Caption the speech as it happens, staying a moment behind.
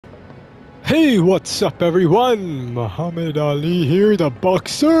Hey, what's up everyone? Muhammad Ali here, the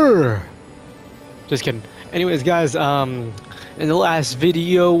boxer! Just kidding. Anyways, guys, in the last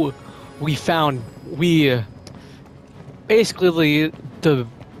video, basically, the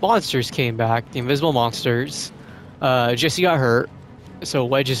monsters came back, the invisible monsters. Jesse got hurt, so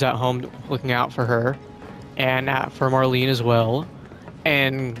Wedge is at home looking out for her, and for Marlene as well.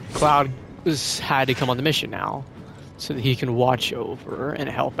 And Cloud had to come on the mission now, so that he can watch over and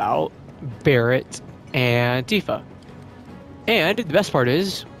help out Barrett and Tifa. And the best part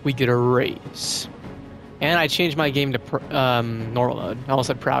is, we get a raise. And I changed my game to normal mode. I almost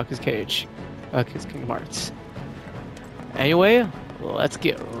said Proud because Cage. Because Kingdom Hearts. Anyway, let's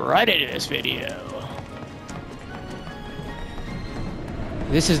get right into this video.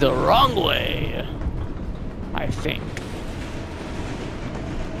 This is the wrong way, I think.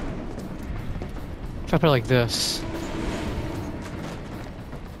 If I put it like this.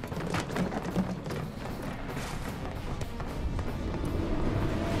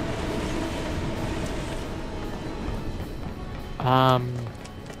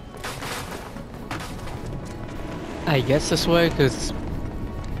 I guess this way, because...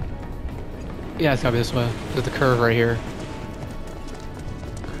 Yeah, it's gotta be this way. There's the curve right here.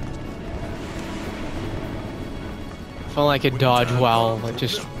 I felt like I could dodge while like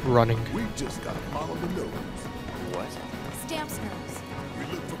just running. We just gotta follow the nose. What? Stamp's nose. We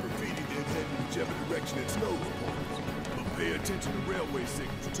look for graffiti then head in whichever direction its nose points. But pay attention to railway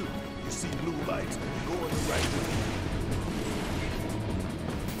signals too. You see blue lights, go in the right way.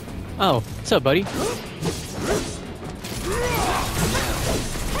 Oh, what's up, buddy?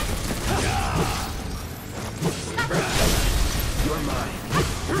 You're mine.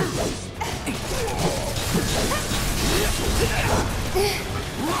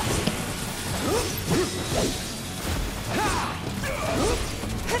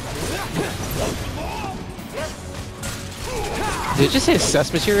 Did it just say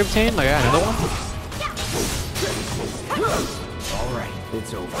assess material obtained? Like, I got another one? Alright,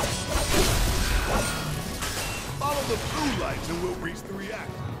 it's over. Follow the blue lights and we'll reach the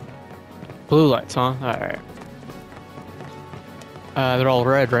reactor. Blue lights, huh? Alright. They're all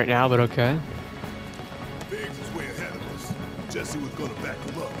red right now, but okay. Biggs is way ahead of us. Jesse was gonna back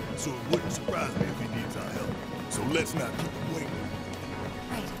him up, so it wouldn't surprise me if he needs our help. So let's not keep him waiting.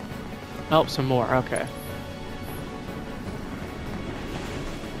 Right. Oh, some more, okay.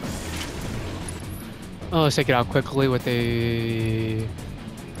 Oh, let's take it out quickly with a...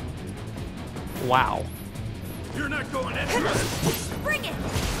 Wow. You're not going in. Bring it!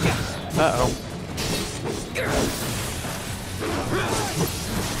 Uh-oh.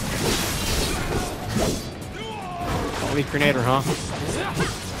 Weak grenader, huh?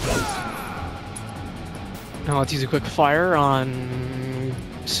 Now let's use a quick fire on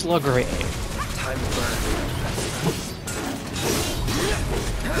Slugray. Time to burn.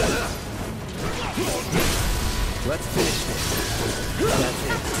 Let's finish this. That's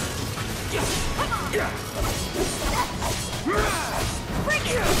it. Bring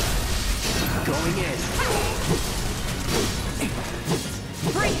it! Going in.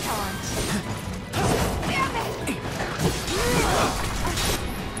 Bring it on! Damn it!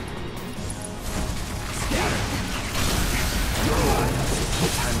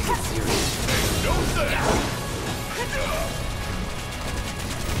 Time to get serious. Don't say.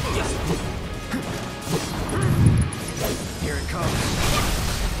 Here it comes.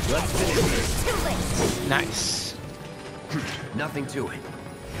 Let's finish this. Too late! Nice. Nothing to it.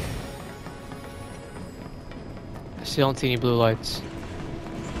 Still don't see any blue lights.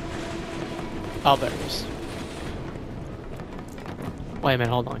 Oh, there it is. Wait a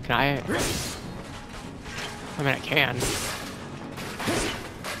minute, hold on. Can I mean, I can.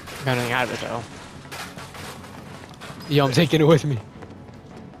 I got nothing out of it, though. Yo, I'm taking it with me.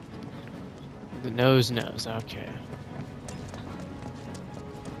 The nose knows, okay.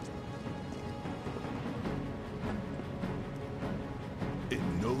 It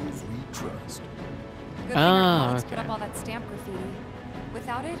knows we trust. Good thing our colleagues put up all that stamp graffiti.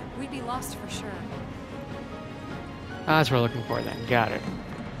 Without it, we'd be lost for sure. That's what we're looking for then. Got it.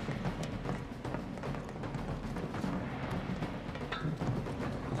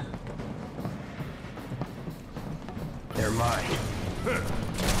 They're mine.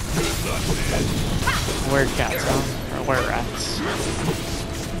 Where cats, huh? Or where rats?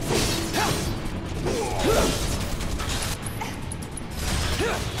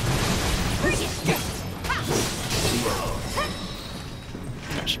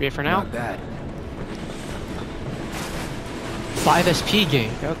 That should be it for now. Not bad. 5 SP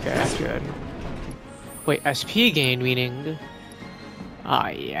gained. Okay, that's good. Wait, SP gained meaning... Ah,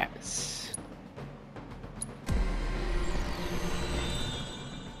 yes.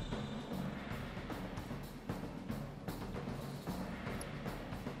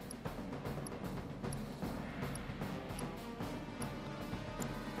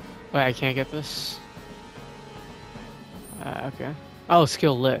 Wait, I can't get this. Okay. Oh,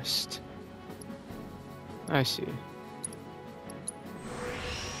 skill list. I see.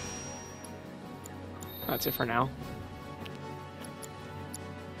 That's it for now.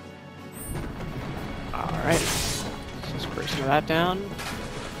 Alright. Just press that down.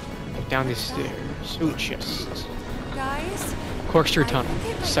 Get down these stairs. Ooh, chest. Guys? Corkscrew Tunnel,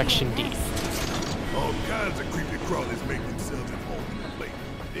 Section D. All kinds of creepy crawlers make themselves at home in the lake.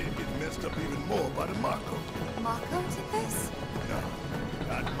 They get messed up even more by the Mako. Mako did this? No,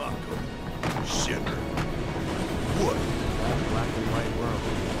 not Mako. Shimmer. What? Black and white world.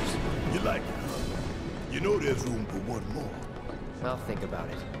 You like it, huh? You know there's room for one more. I'll think about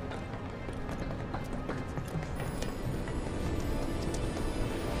it.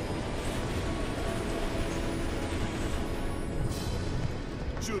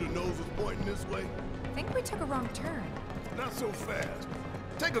 Sure the nose was pointing this way? I think we took a wrong turn. Not so fast.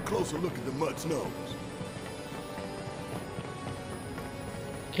 Take a closer look at the mutt's nose.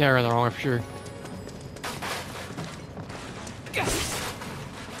 Yeah, I ran the wrong way for sure.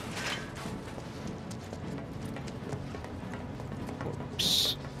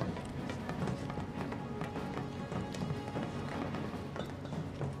 Oops.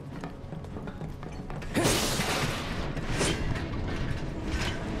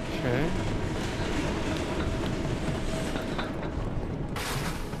 Okay.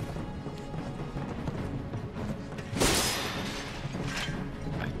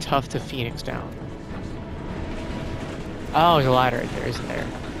 Tough to Phoenix down. Oh, there's a ladder right there, isn't there?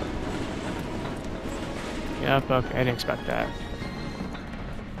 Yep, okay, I didn't expect that.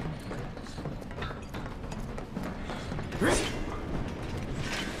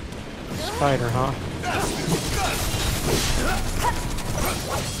 Spider, huh?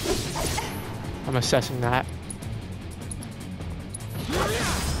 I'm assessing that.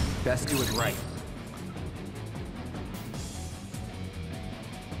 Best do it right.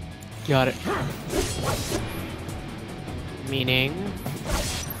 Got it. Meaning...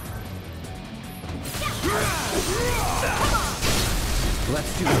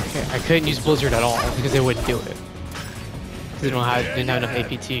 Let's do it. Okay, I couldn't use Blizzard at all because they wouldn't do it. They didn't have enough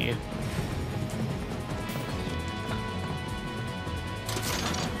APT.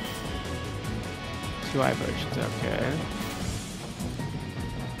 Two eye versions, okay.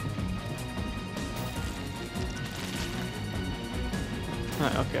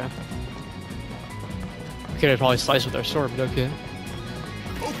 Oh, okay. We could have probably sliced with our sword, but okay.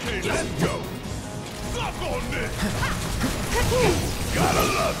 Okay, let's go. Suck on this. Gotta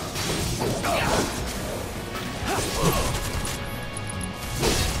love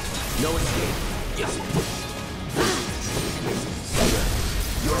No escape.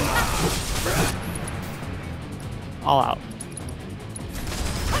 All out.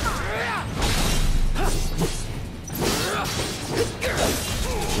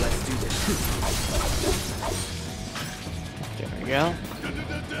 Let's do this. There we go.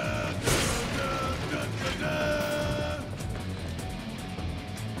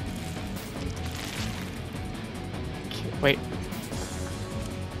 Okay, wait.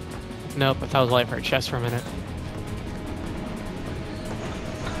 Nope, I thought it was light for her chest for a minute.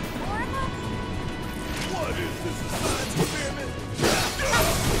 What is this, a science experiment?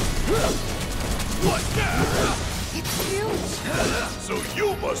 What now? It's huge. So you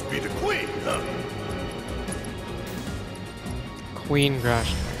must be the queen, huh? Queen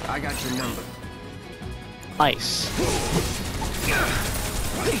Crash. I got your number. Ice.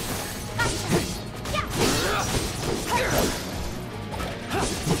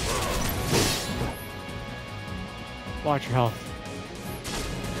 Watch your health.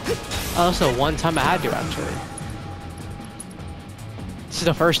 Also, one time I had to, actually. This is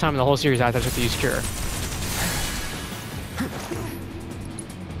the first time in the whole series I have to use Cure.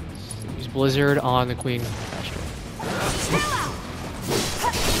 Use Blizzard on the Queen Astral.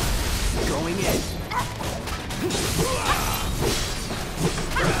 Going in.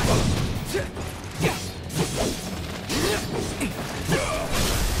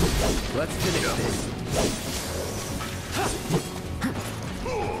 Let's finish this.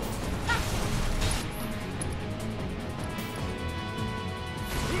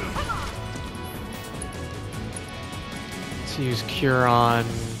 Let's use Cure on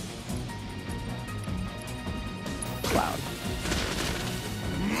Cloud.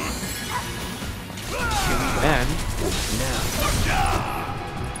 Then Now.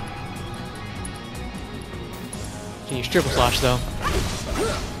 can use Triple Slash though. Hold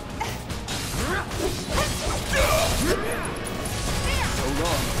on.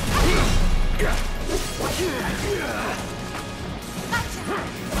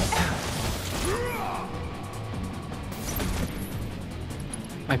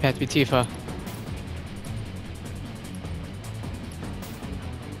 My path to be Tifa.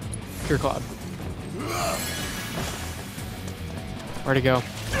 Pure Cloud. Where'd it go?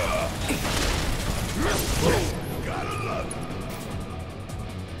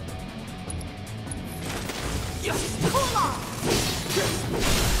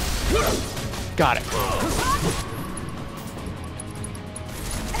 Got it.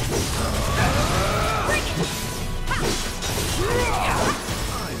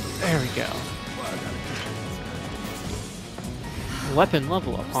 There we go. Weapon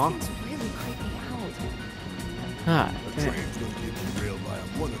level up, huh? Those things really creep me out. Ah, The train's gonna get derailed by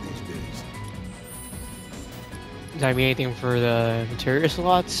him one of these days. does that mean anything for the material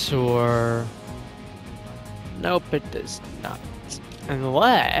slots, or... Nope, it does not.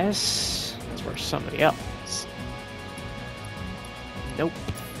 Unless it's for somebody else. Nope.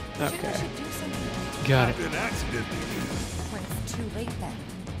 Shouldn't Okay. we should do something Got it. Been accidentally when it's too late then?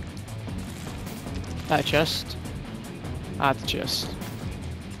 That chest. Ah, the chest.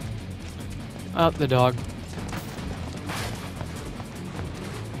 Up the dog.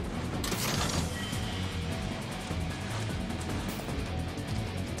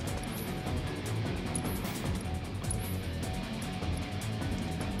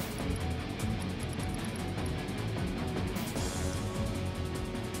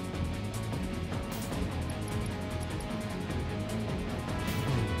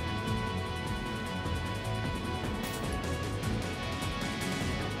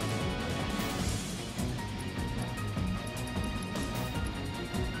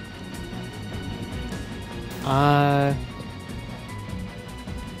 Uh...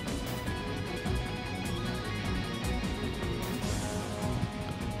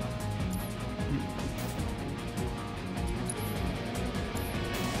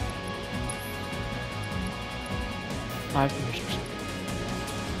 5 measures.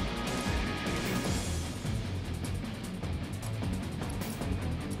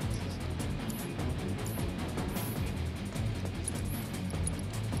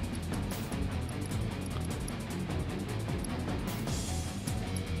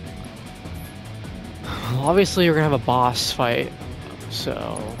 Well, obviously we're gonna have a boss fight,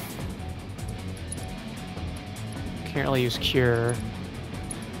 so can't really use Cure.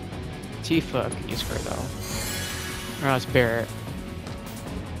 Tifa can use her though. Or no, it's Barrett.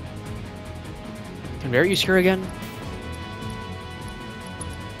 Can Barrett use Cure again?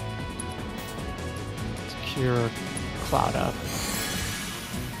 Let's Cure Cloud up.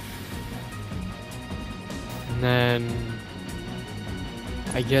 And then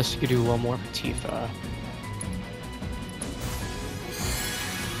I guess you could do one more for Tifa.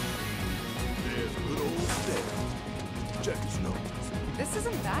 There's good old Steph. Check his nose. This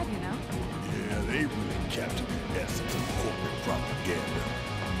isn't bad, you know? Yeah, they really captured the essence of corporate propaganda.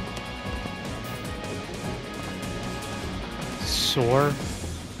 Soar.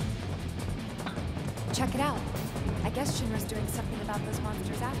 Check it out. I guess Shinra's doing something about those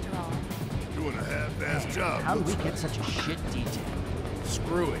monsters after all. Doing a half-assed job. How did we looks get such a shit detail?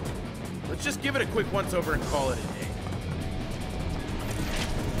 Screw it. Let's just give it a quick once-over and call it a day.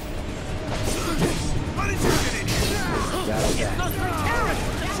 How did you get in here?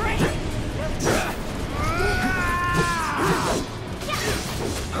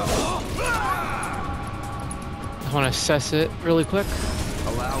 I want to assess it really quick.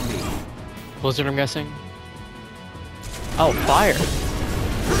 Allow me. Blizzard, I'm guessing. Oh, fire.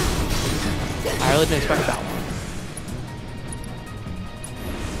 I really didn't expect that one.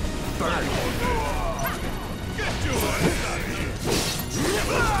 Get your ass out of here.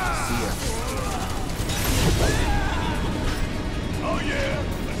 Oh yeah,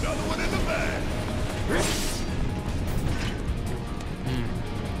 another one in the bag.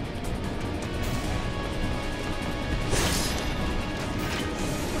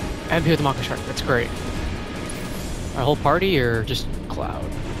 MP with the Mako Shark, that's great. Our whole party or just Cloud?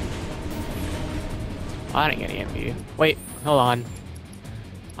 I didn't get any MP. Wait, hold on.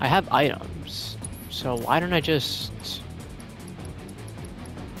 I have items, so why don't I just,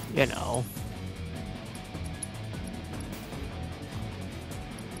 you know.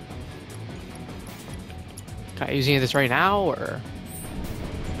 Can I use any of this right now, or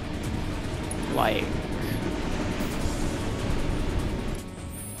like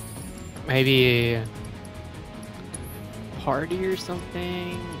maybe a party or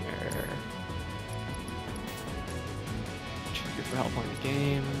something, or trigger for help on the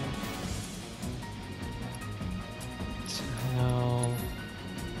game. So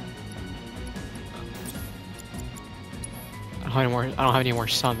I don't have any more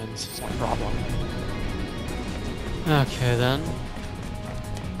summons. It's my problem. Okay then.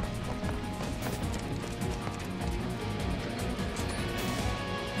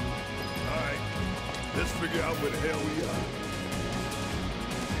 Let's figure out where the hell we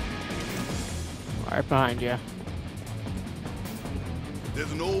are. Right behind you.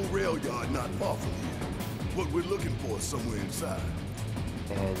 There's an old rail yard not far from here. What we're looking for is somewhere inside.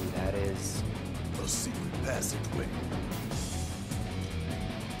 And that is... A secret passageway.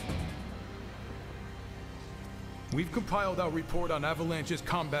 We've compiled our report on Avalanche's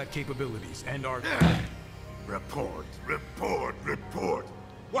combat capabilities and our... Report, report, report.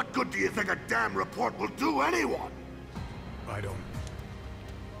 What good do you think a damn report will do anyone? I don't...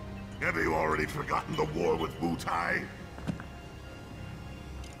 Have you already forgotten the war with Wutai?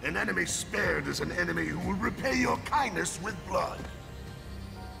 An enemy spared is an enemy who will repay your kindness with blood.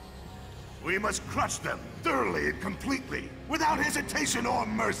 We must crush them thoroughly and completely, without hesitation or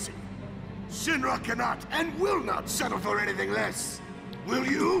mercy. Shinra cannot and will not settle for anything less. Will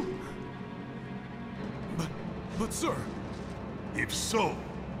you? But sir... If so,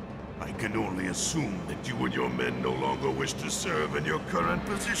 I can only assume that you and your men no longer wish to serve in your current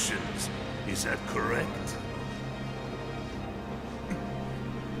positions. Is that correct?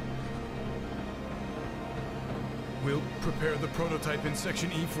 We'll prepare the prototype in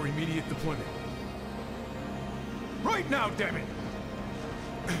Section E for immediate deployment. Right now, damn it!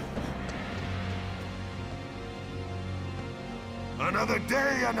 Another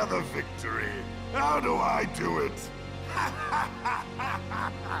day, another victory. How do I do it?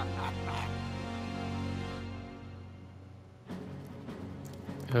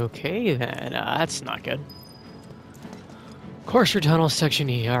 Okay then, that's not good. Course your tunnel, Section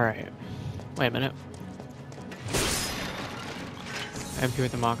E. Alright. Wait a minute. MP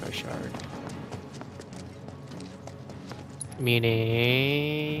with the Mako shard.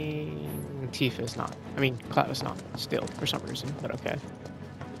 Meaning... Tifa's not. I mean, Cloud is not still for some reason, but okay.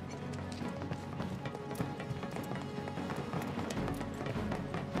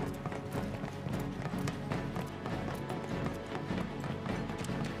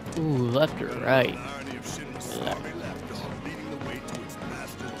 Ooh, left or right?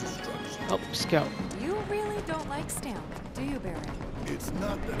 Oh, scout. You really don't like Stamp, do you, Barret? It's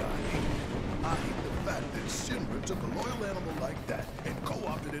not that I hate it. I hate the fact that Shinra took a loyal animal like that and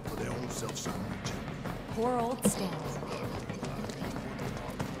co-opted it for their own self-serving. Poor old Stamp.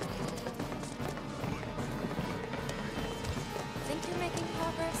 Think you're making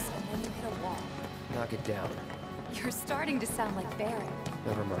progress, and then you hit a wall. Knock it down. You're starting to sound like Barret.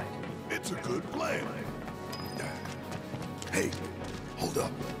 Never mind. It's a good plan. Hey, hold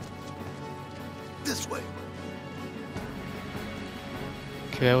up. This way.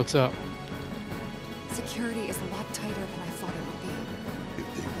 Okay, what's up? Security is a lot tighter than I thought it would be. If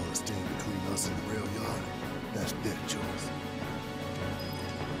they want to stand between us and the rail yard, that's their choice.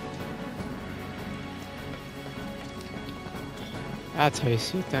 That's how you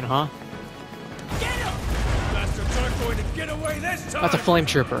see it then, huh? Get him! Bastards aren't going to get away this time! That's a flame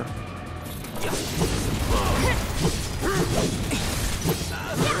trooper.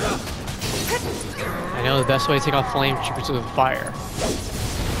 I know the best way to take off flame troopers is with fire.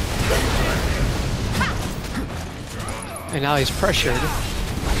 And now he's pressured.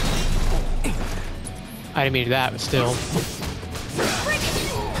 I didn't mean that, but still.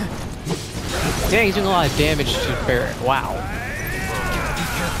 Dang, he's doing a lot of damage to Barret. Wow.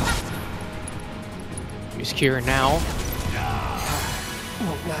 Use Kira now.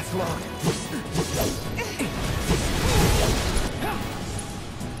 Won't last long.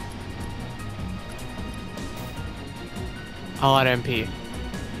 I'll add MP.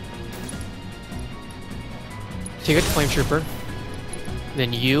 Take it to Flame Trooper.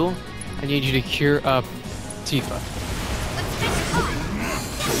 Then you, I need you to cure up Tifa.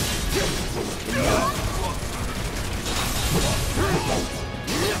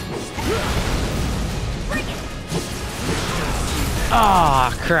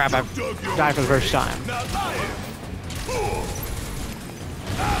 Ah, crap, I died for the first time.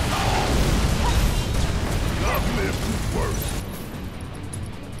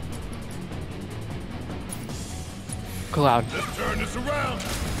 Cloud. Let's turn this around.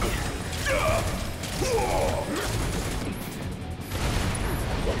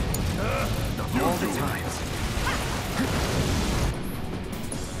 All the times.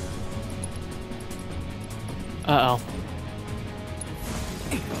 Uh-oh.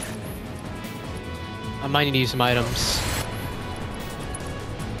 I might need to use some items.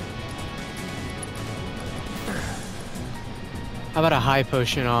 How about a high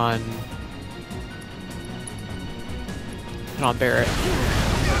potion on Barret?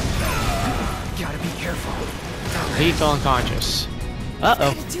 Gotta be careful. He fell unconscious.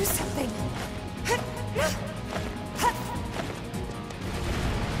 Uh-oh. Gotta do something.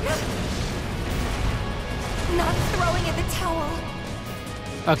 Not throwing in the towel.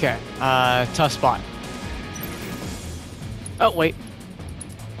 Okay, tough spot. Oh, wait.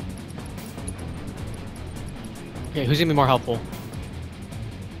 Okay, who's gonna be more helpful?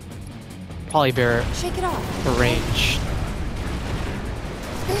 Probably Barrett Shake it off. for range.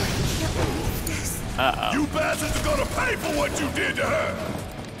 Uh-oh. You bastards are gonna pay for what you did to her!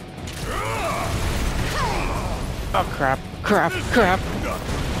 Oh, crap. Crap. Crap.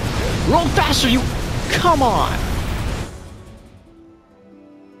 Roll faster, you... Come on!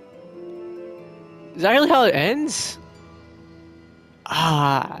 Is that really how it ends?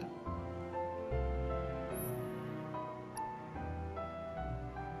 Ah...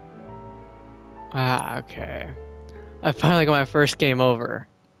 okay. I finally got my first game over.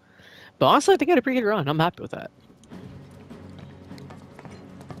 But honestly, I think I had a pretty good run. I'm happy with that.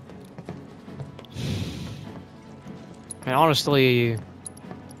 And honestly...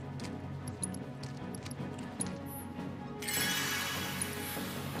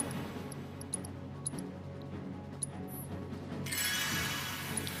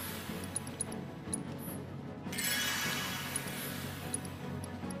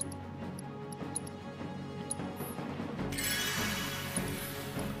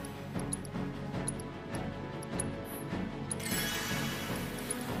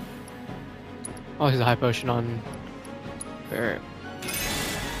 Oh, he's a high potion on Barrett.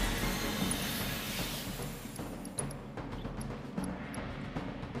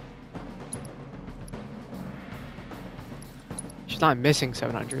 She's not missing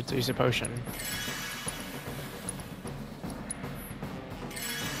 700, so use a potion.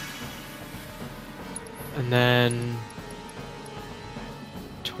 And then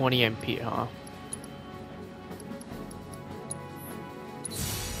 20 MP, huh?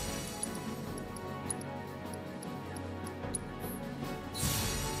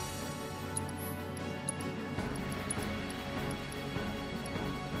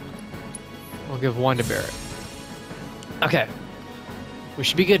 We'll give one to Barrett. Okay. We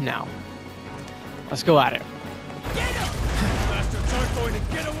should be good now. Let's go at it. Bastards aren't going to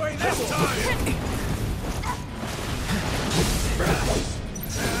get away this time!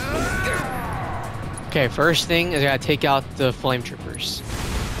 Okay, first thing is I gotta take out the flame troopers.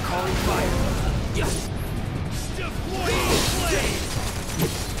 Calling fire.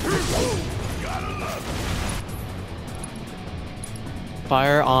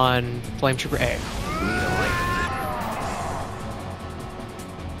 Fire on flame trooper A.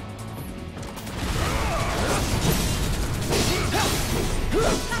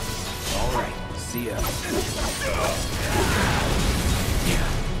 All right. See ya.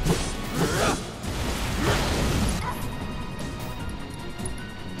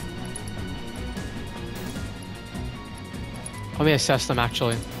 Let me assess them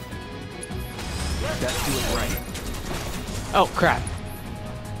actually. Let's do it right. Oh crap.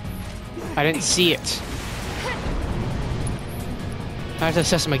 I didn't see it. I have to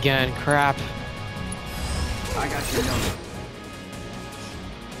assess them again. Crap. I got your number.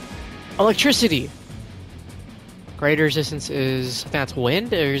 Electricity. Greater resistance is... I think that's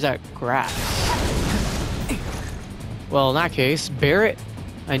wind, or is that grass? Well, in that case, Barrett,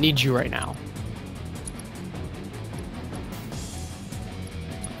 I need you right now.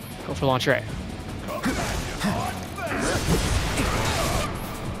 Go for launcher A.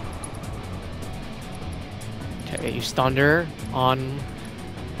 Okay, use thunder on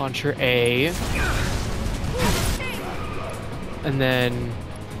launcher A. And then...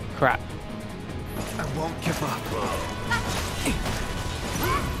 crap. I won't give up.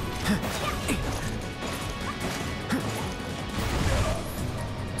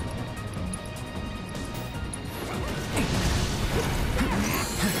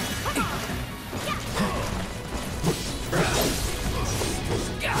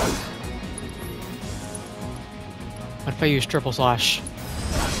 What if I use triple slash?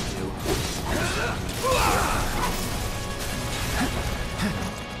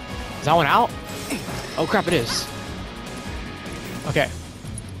 Is that one out? Oh crap, it is. Okay.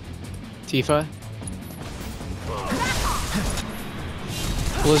 Tifa.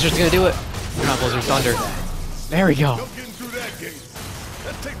 Blizzard's gonna do it. Not Blizzard, Thunder. There we go. No getting through that gate.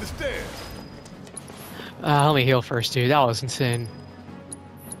 Let's take the stairs. Let me heal first, dude. That was insane.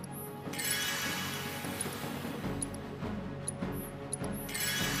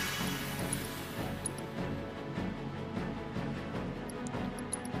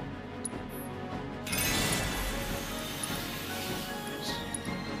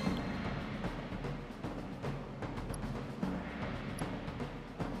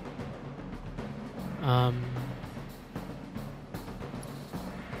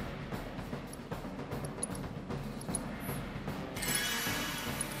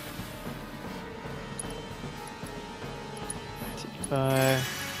 Then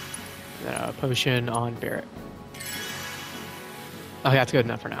a potion on Barrett. Okay, that's good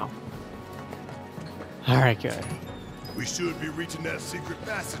enough for now. Alright, good. We should be reaching that secret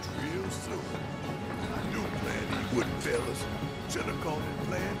passage real soon. I knew Plan E wouldn't fail us. Should have called it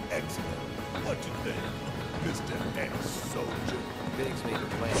Plan Excellent. What you think, Mr. Ex-Soldier? Biggs made the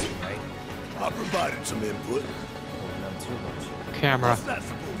plan, right? I provided some input. Not too much. Camera. What's that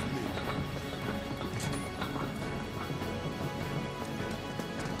supposed to mean?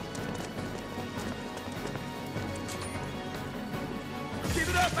 Give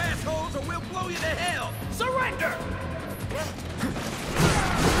it up, assholes, or we'll blow you to hell! Surrender!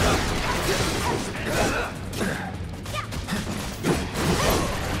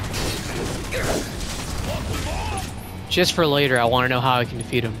 Just for later, I want to know how I can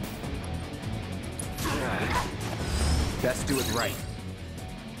defeat him. Best do it right.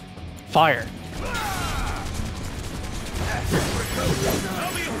 Fire.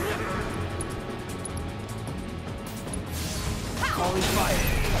 Calling fire.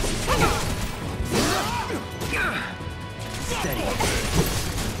 Steady.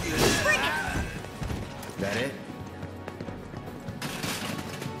 That it?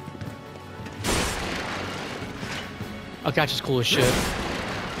 Oh, gotcha's cool as shit.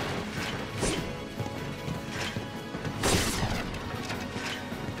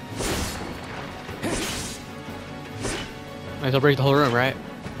 Might as well break the whole room, right?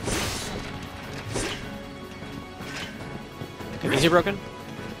 Okay, is he broken?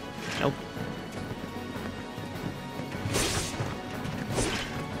 Nope.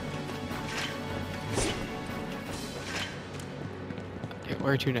 Okay,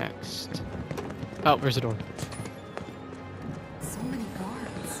 where to next? Oh, where's the door? So many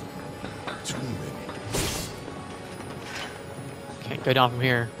guards. Too many. Can't go down from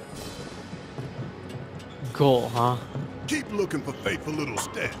here. Goal, huh? Keep looking for faithful little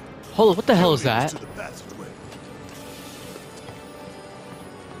Stan. Hold on, what the hell is Lead us that? to the passageway.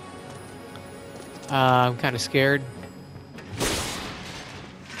 I'm kind of scared.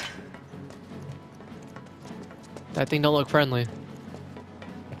 That thing don't look friendly.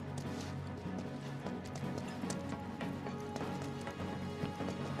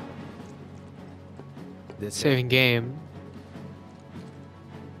 This Saving game.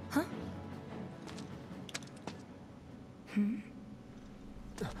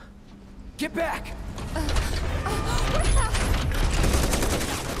 Get back!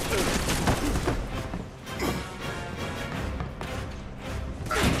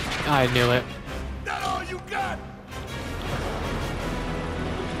 I knew it. That all you got?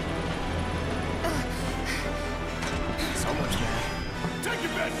 Someone's mad. Take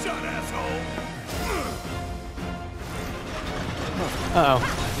your best shot, asshole. Uh-oh.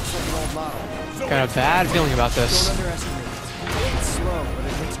 Looks like an old model. Got a bad feeling about Don't this. underestimate it. It's slow, but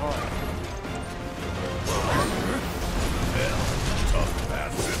it hits hard.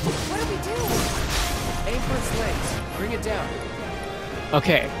 What do we do? Aim for its legs. Bring it down.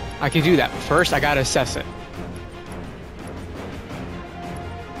 Okay, I can do that, but first I gotta assess it.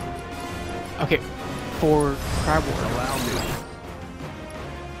 Okay, for crab world. Allow me.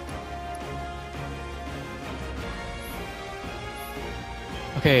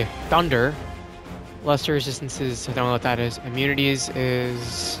 Okay, thunder. Luster resistances, I don't know what that is. Immunities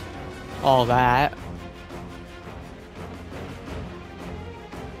is all that.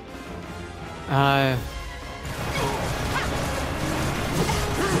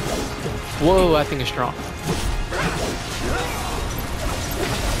 Whoa, that thing is strong.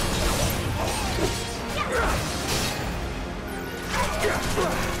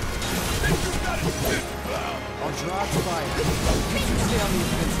 I'll draw its fire. You two stay on the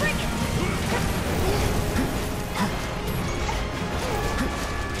offensive.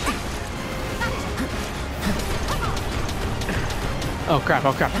 Oh crap,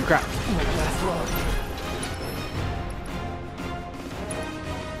 oh crap, oh crap.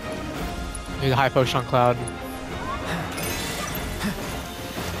 Maybe the high potion on Cloud.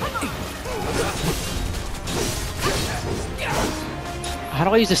 How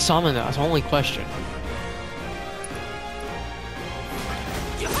do I use the summon though? That's my only question.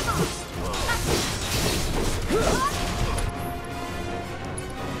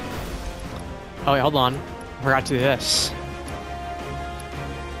 Oh wait, hold on. I forgot to do this.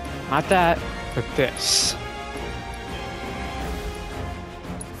 Not that, but this.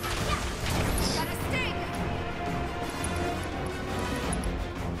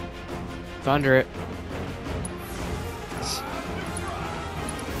 Thunder it.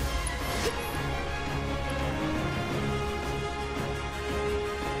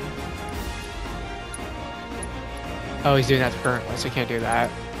 Oh, he's doing that currently, so I can't do that.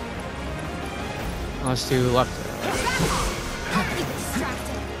 Let's do left. Keep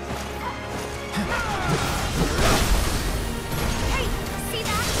distracted. Hey, see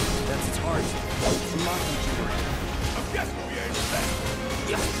that? That's its heart. It's a mocking generator. I'm guessing we ain't that.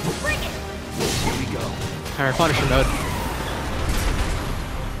 Bring it! Here we go. Alright, Punisher mode.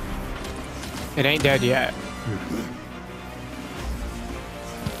 It ain't dead yet.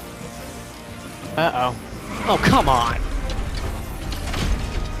 Uh-oh. Oh, come on!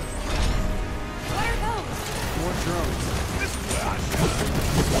 What are those? More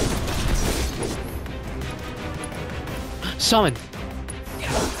drones. Summon!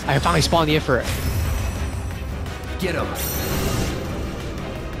 I finally spawned the Ifrit. Get him.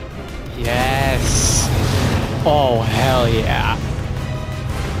 Yes! Oh, hell yeah.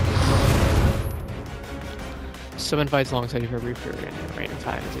 Summon fights alongside you for a brief period, and the reign of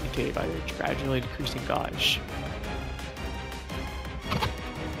time is indicated by their gradually decreasing gauge.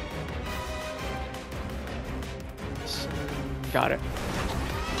 Got it.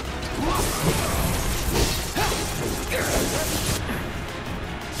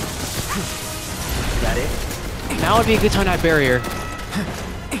 That it? Now would be a good time to have barrier.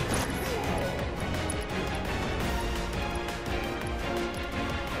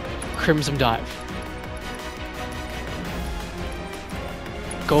 Crimson Dive.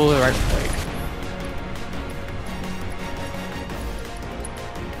 Go to the right leg.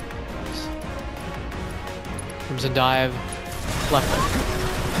 Crimson Dive. Left leg.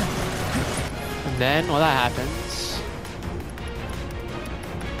 And then, while that happens...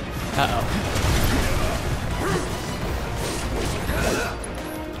 Uh-oh.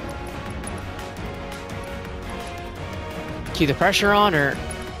 Keep the pressure on, or...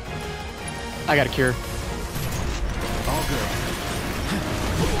 I got a cure. All good.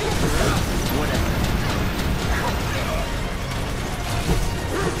 Whatever.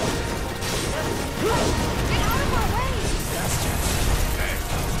 Get out of our way!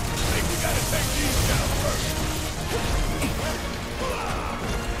 Think we gotta take these down first.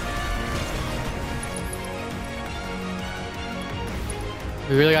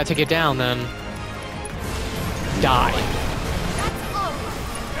 We really gotta take it down, then. Die. That's over!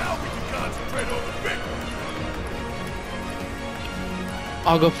 Now we can concentrate on the big one.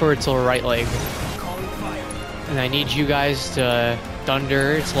 I'll go for its little right leg. Calling fire. And I need you guys to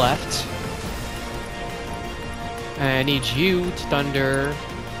thunder its left. And I need you to thunder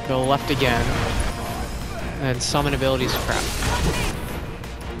the left again. And summon abilities crap.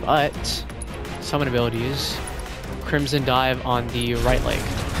 But summon abilities. Crimson Dive on the right leg.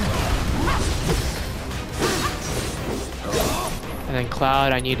 And then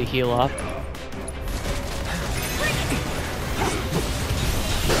Cloud, I need to heal up.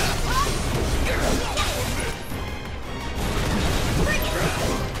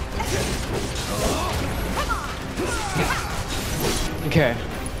 Okay.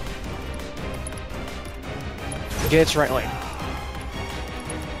 Get its right leg.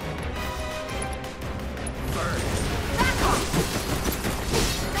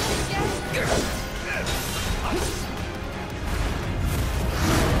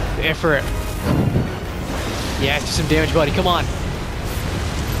 For it. Yeah, do some damage, buddy. Come on.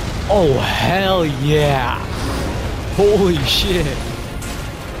 Oh, hell yeah. Holy shit.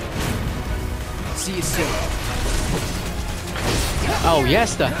 See you soon. Oh,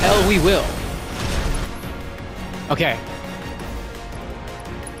 yes, the hell we will. Okay.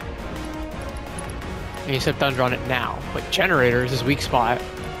 And you said thunder on it now. But generator is his weak spot.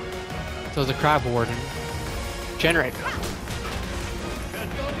 So is the crab warden. Generator.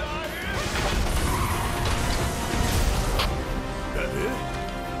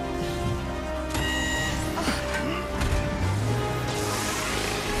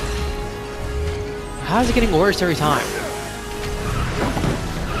 How is it getting worse every time?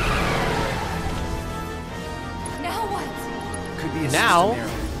 Now what? Could be a Now- system error.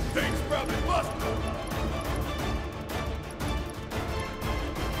 Things probably must go.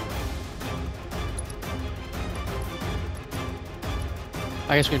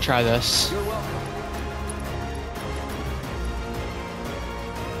 I guess we can try this. You're welcome.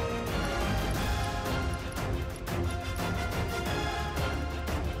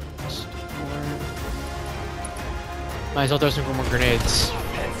 Might as well throw some more grenades.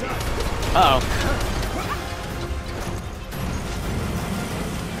 Uh-oh.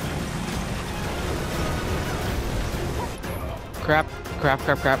 Crap, crap,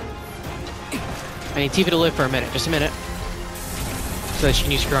 crap, crap. I need Tifa to live for a minute, just a minute. So that she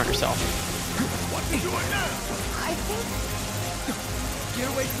can use screw on herself. What you doing now? I think Get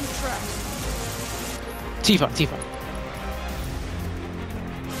away from the tracks. Tifa, Tifa.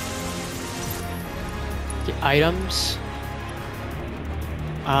 items.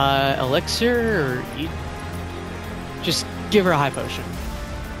 Elixir, or you just give her a high potion.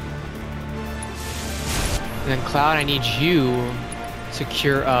 And then Cloud, I need you to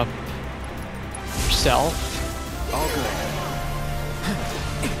cure up yourself. All good.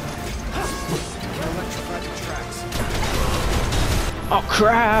 Can electrify the tracks. Oh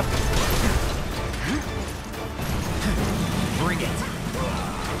crap! Bring it.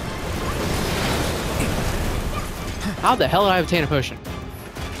 How the hell did I obtain a potion?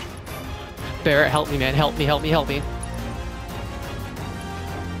 Barrett, help me, man. Help me, help me, help me.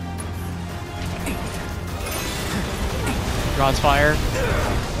 God's fire.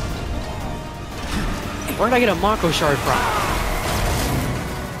 Where did I get a Mako shard from?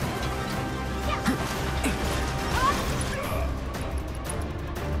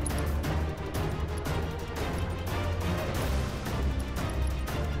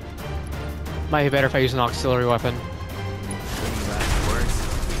 Might be better if I use an auxiliary weapon.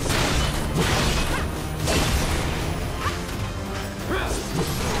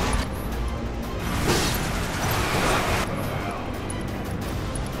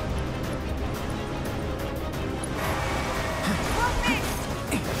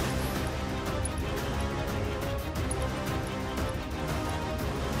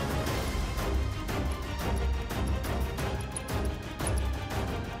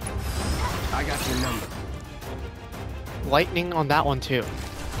 I got your number. Lightning on that one too.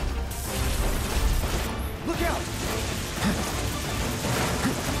 Look out!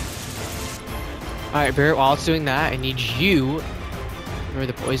 Alright, Barrett, while it's doing that, I need you... Remember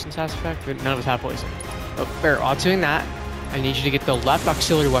the poison aspect? None of us have poison. But Barrett, while it's doing that, I need you to get the left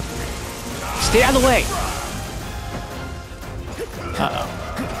auxiliary weaponry. Stay out of the way! Uh-oh.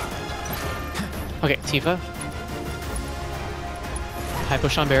 Okay, Tifa. High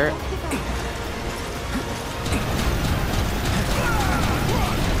push on Barrett.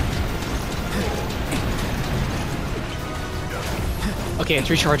 Okay, it's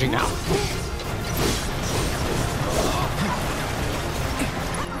recharging now.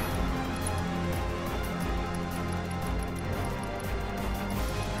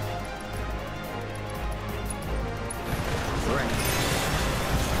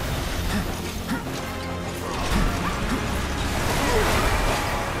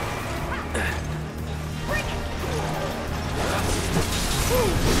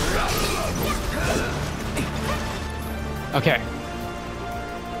 Okay.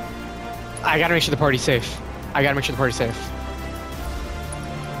 I gotta make sure the party's safe. I gotta make sure the party's safe.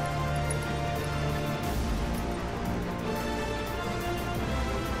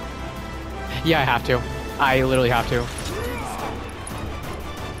 Yeah, I have to. I literally have to.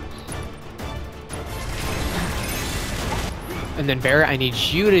 And then Barrett, I need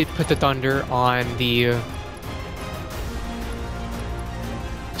you to put the thunder on the...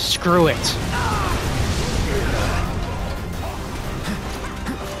 Screw it.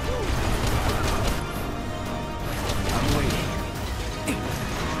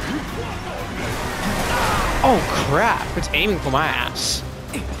 Oh crap, it's aiming for my ass.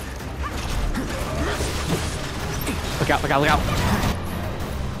 Look out, look out, look out.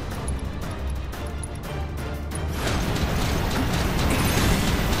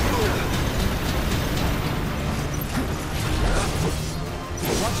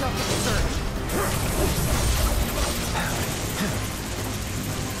 Watch out for the surge.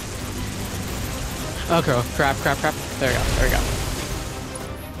 Okay, crap, crap, crap. There we go, there we go.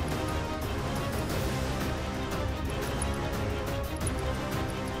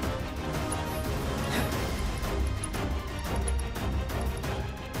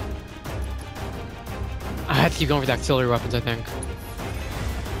 I have to keep going with the auxiliary weapons, I think.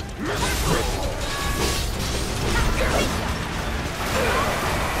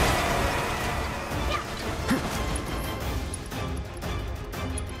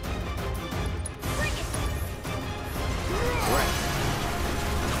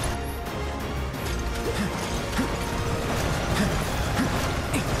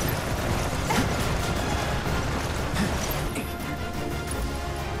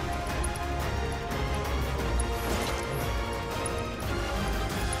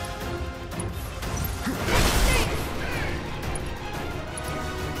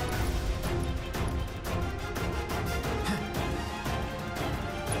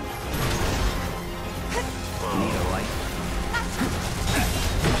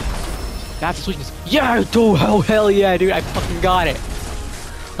 That's his weakness. Yeah, dude, oh hell yeah, dude, I fucking got it.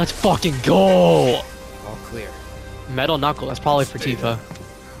 Let's fucking go. All clear. Metal Knuckle, that's probably for Tifa.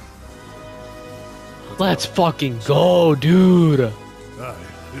 Let's fucking go, dude. Alright,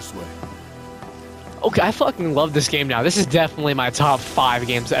 this way. Okay, I fucking love this game now. This is definitely my top 5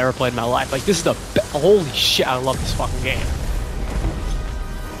 games I ever played in my life. Like, this is the holy shit, I love this fucking game.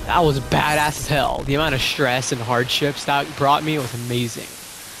 That was badass as hell. The amount of stress and hardships that brought me was amazing.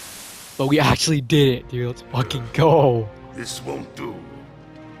 But we actually did it, dude. Let's fucking go. This won't do.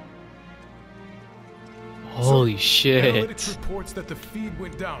 Holy shit. Analytics reports that the feed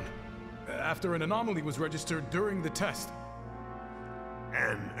went down after an anomaly was registered during the test.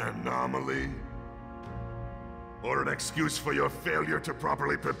 An anomaly? Or an excuse for your failure to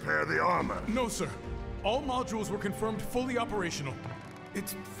properly prepare the armor? No, sir. All modules were confirmed fully operational.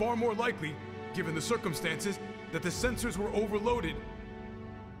 It's far more likely, given the circumstances, that the sensors were overloaded.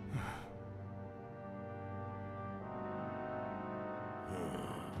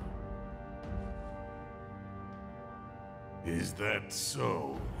 Is that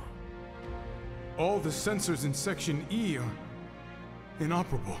so? All the sensors in Section E are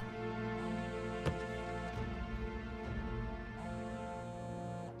inoperable.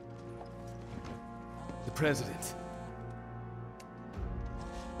 The President.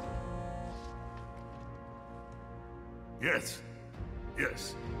 Yes.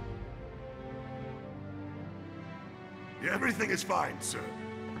 Yes. Yeah, everything is fine, sir.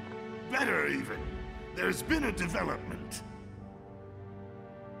 Better, even. There's been a development.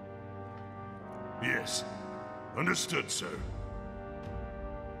 Yes. Understood, sir.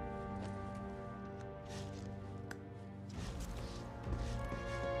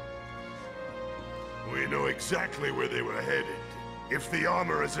 We know exactly where they were headed. If the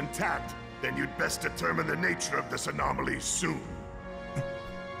armor is intact, then you'd best determine the nature of this anomaly soon.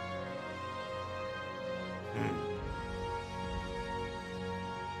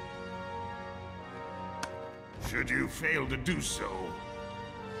 Should you fail to do so,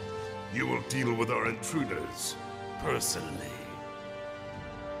 you will deal with our intruders personally.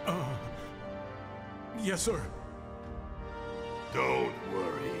 Yes, sir. Don't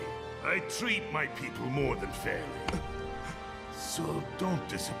worry. I treat my people more than fairly. So don't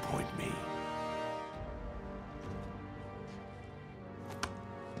disappoint me.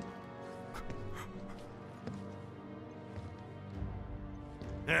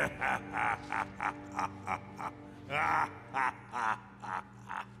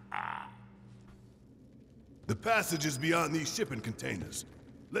 The passage is beyond these shipping containers.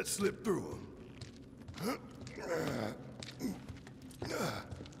 Let's slip through them.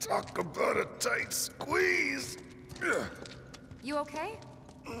 Talk about a tight squeeze. You okay?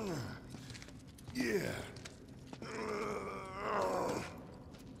 Yeah.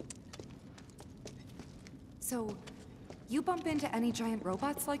 So, you bump into any giant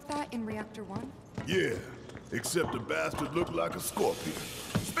robots like that in Reactor 1? Yeah, except the bastard looked like a scorpion.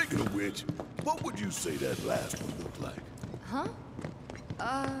 Speaking of which, what would you say that last one looked like? Huh?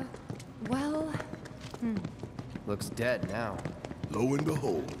 Well... Looks dead now. Lo and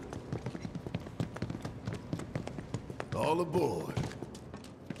behold. All aboard.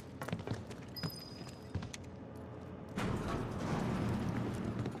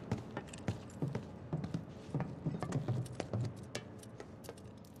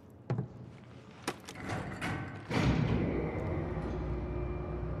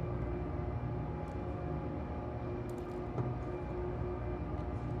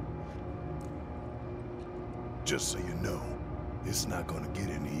 Just so you know, it's not gonna get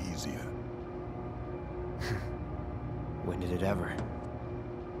any easier. When did it ever?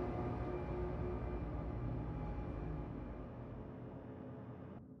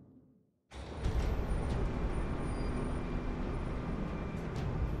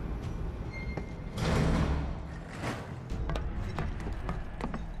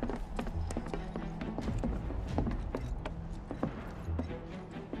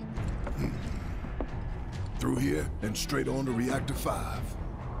 Through here and straight on to Reactor 5.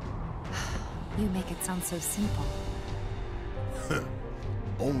 You make it sound so simple.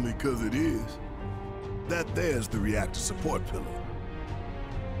 Only 'cause it is. That there's the reactor support pillar.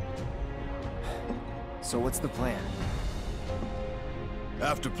 So what's the plan?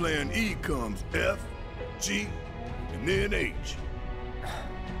 After plan E comes F, G, and then H.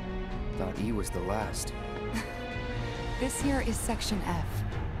 Thought E was the last. This here is Section F.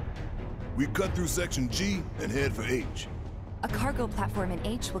 We cut through Section G and head for H. A cargo platform in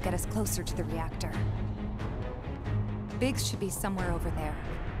H will get us closer to the reactor. Biggs should be somewhere over there.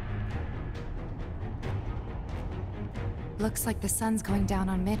 Looks like the sun's going down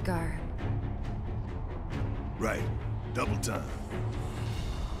on Midgar. Right. Double time.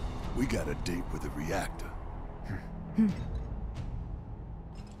 We got a date with the reactor.